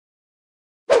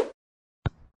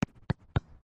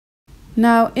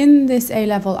Now, in this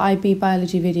A-level IB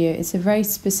biology video, it's a very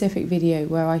specific video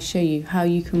where I show you how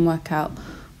you can work out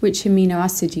which amino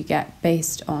acid you get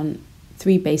based on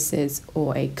 3 bases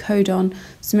or a codon.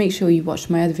 So make sure you watch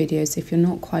my other videos if you're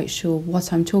not quite sure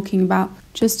what I'm talking about.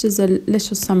 Just as a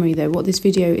little summary though, what this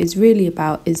video is really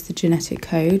about is the genetic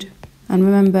code. And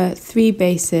remember, 3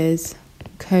 bases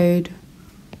code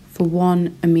for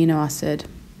 1 amino acid.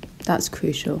 That's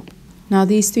crucial. Now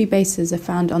these 3 bases are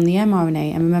found on the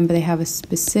mRNA, and remember they have a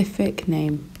specific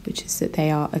name, which is that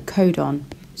they are a codon.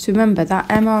 So remember that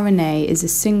mRNA is a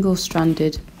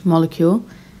single-stranded molecule.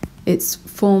 It's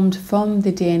formed from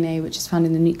the DNA, which is found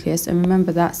in the nucleus, and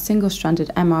remember that single-stranded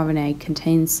mRNA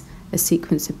contains a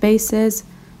sequence of bases,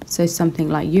 so something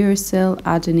like uracil,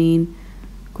 adenine,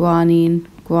 guanine,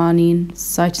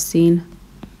 cytosine,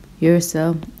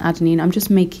 uracil, adenine. I'm just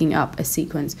making up a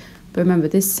sequence. But remember,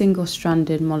 this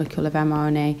single-stranded molecule of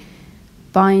mRNA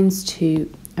binds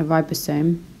to a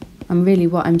ribosome. And really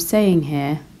what I'm saying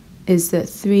here is that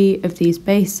 3 of these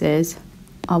bases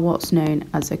are what's known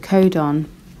as a codon.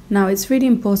 Now, it's really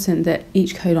important that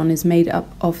each codon is made up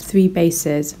of 3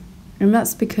 bases. And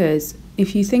that's because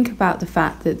if you think about the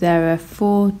fact that there are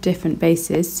 4 different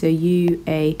bases, so U,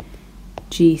 A,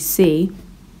 G, C,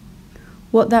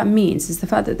 what that means is the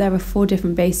fact that there are 4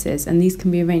 different bases and these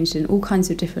can be arranged in all kinds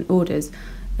of different orders.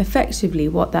 Effectively,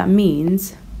 what that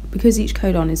means, because each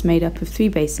codon is made up of 3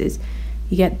 bases,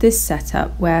 you get this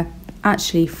setup where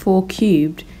actually 4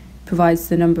 cubed provides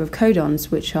the number of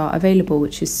codons which are available,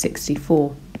 which is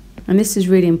 64. And this is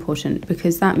really important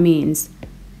because that means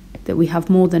that we have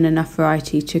more than enough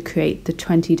variety to create the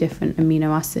 20 different amino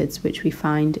acids which we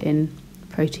find in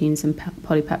proteins and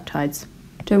polypeptides.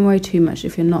 Don't worry too much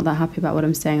if you're not that happy about what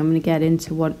I'm saying. I'm going to get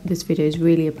into what this video is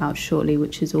really about shortly,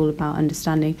 which is all about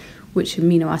understanding which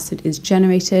amino acid is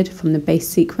generated from the base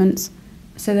sequence.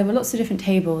 So there are lots of different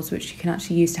tables which you can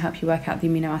actually use to help you work out the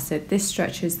amino acid. This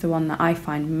structure is the one that I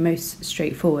find most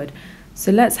straightforward.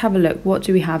 So let's have a look. What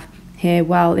do we have here?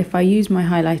 Well, if I use my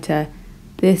highlighter,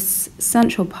 this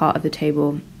central part of the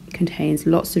table contains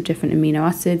lots of different amino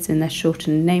acids in their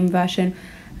shortened name version.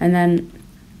 And then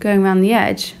going around the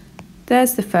edge,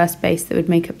 there's the first base that would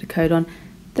make up the codon,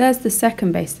 there's the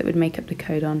second base that would make up the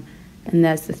codon, and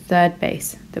there's the third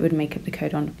base that would make up the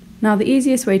codon. Now the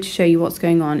easiest way to show you what's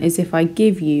going on is if I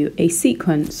give you a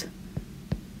sequence,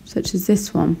 such as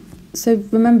this one. So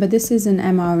remember, this is an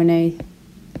mRNA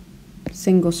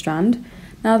single strand.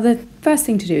 Now the first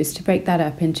thing to do is to break that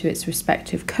up into its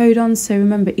respective codons. So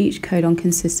remember, each codon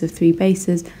consists of 3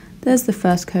 bases. There's the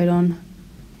first codon,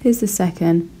 here's the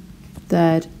second,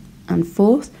 third, and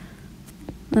fourth.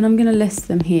 And I'm going to list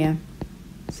them here.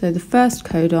 So the first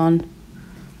codon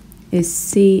is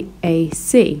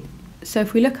CAC. So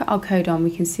if we look at our codon,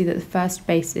 we can see that the first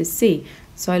base is C.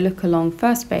 So I look along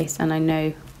first base and I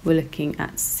know we're looking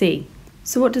at C.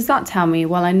 So what does that tell me?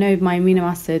 Well, I know my amino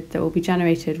acid that will be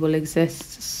generated will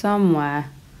exist somewhere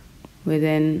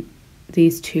within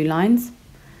these 2 lines.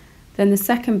 Then the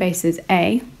second base is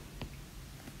A.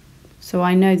 So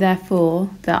I know therefore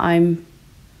that I'm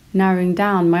narrowing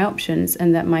down my options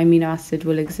and that my amino acid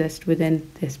will exist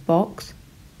within this box.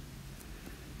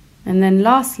 And then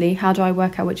lastly, how do I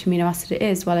work out which amino acid it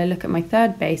is? Well, I look at my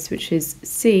third base, which is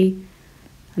C,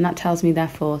 and that tells me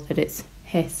therefore that it's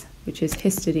his, which is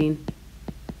histidine.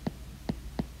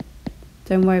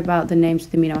 Don't worry about the names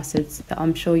of the amino acids, that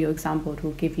I'm sure your exam board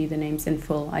will give you the names in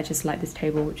full. I just like this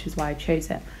table, which is why I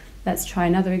chose it. Let's try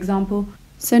another example.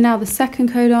 So now the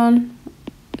second codon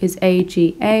is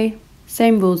AGA.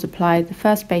 Same rules apply. The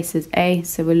first base is A,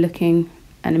 so we're looking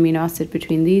at an amino acid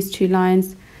between these 2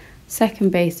 lines.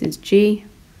 Second base is G,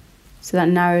 so that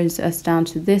narrows us down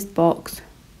to this box.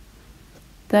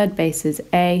 Third base is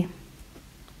A,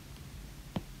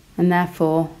 and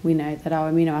therefore we know that our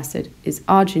amino acid is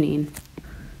arginine.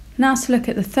 Now to look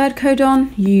at the third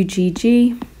codon,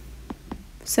 UGG.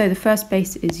 So the first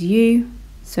base is U,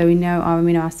 so we know our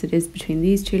amino acid is between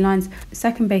these 2 lines. The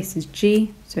second base is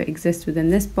G, so it exists within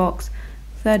this box.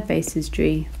 Third base is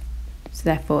G, so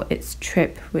therefore it's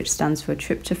TRIP, which stands for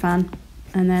tryptophan.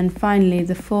 And then finally,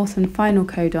 the fourth and final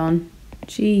codon,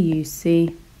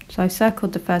 GUC. So I've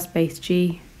circled the first base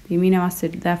G. The amino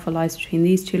acid therefore lies between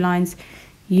these 2 lines.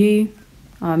 U,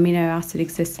 our amino acid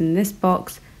exists in this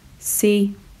box.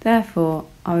 C, therefore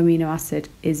our amino acid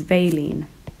is valine.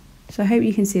 So I hope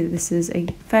you can see that this is a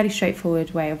fairly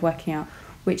straightforward way of working out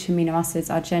which amino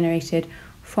acids are generated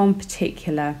from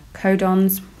particular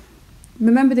codons.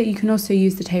 Remember that you can also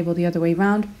use the table the other way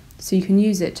around, so you can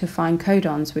use it to find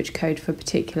codons which code for a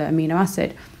particular amino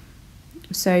acid.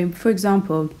 So for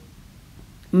example,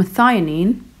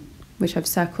 methionine, which I've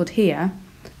circled here,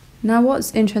 Now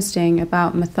what's interesting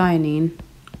about methionine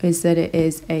is that it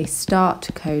is a start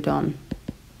codon.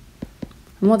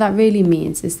 And what that really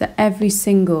means is that every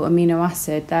single amino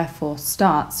acid therefore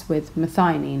starts with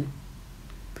methionine.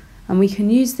 And we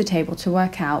can use the table to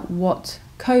work out what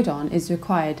codon is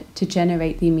required to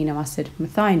generate the amino acid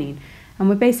methionine. And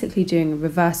we're basically doing a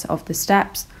reverse of the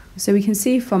steps. So we can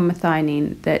see from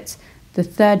methionine that the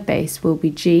third base will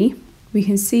be G. We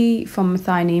can see from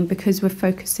methionine, because we're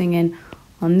focusing in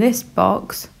on this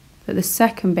box, that the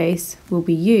second base will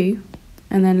be U.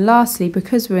 And then lastly,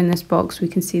 because we're in this box, we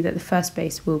can see that the first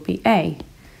base will be A.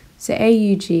 So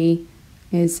AUG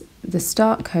is the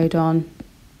start codon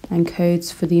and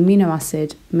codes for the amino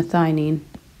acid methionine.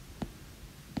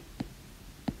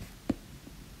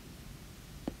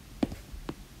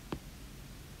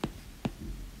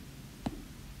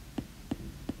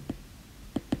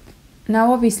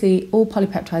 Now obviously all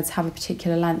polypeptides have a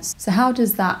particular length, so how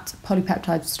does that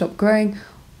polypeptide stop growing?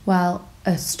 Well,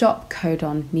 a stop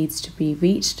codon needs to be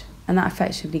reached, and that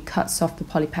effectively cuts off the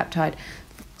polypeptide.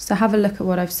 So have a look at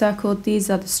what I've circled. These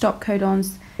are the stop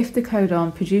codons. If the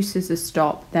codon produces a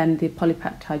stop, then the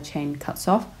polypeptide chain cuts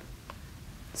off.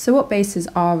 So what bases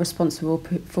are responsible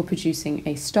for producing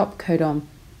a stop codon?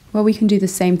 Well, we can do the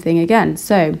same thing again.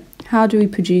 So how do we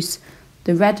produce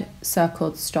the red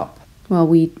circled stop? Well,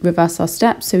 we reverse our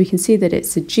steps, so we can see that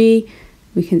it's a G,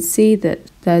 we can see that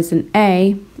there's an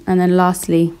A, and then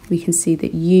lastly, we can see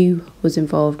that U was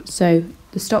involved. So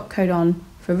the stop codon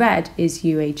for red is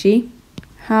UAG.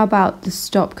 How about the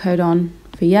stop codon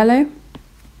for yellow?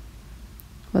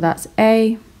 Well, that's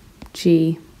A,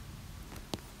 G,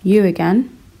 U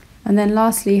again. And then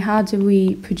lastly, how do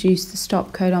we produce the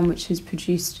stop codon, which is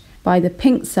produced by the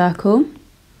pink circle?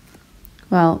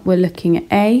 Well, we're looking at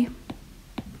A,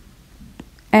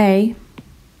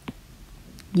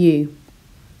 U.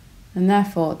 And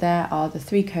therefore, there are the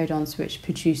three codons which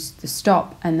produce the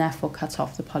stop and therefore cut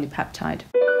off the polypeptide.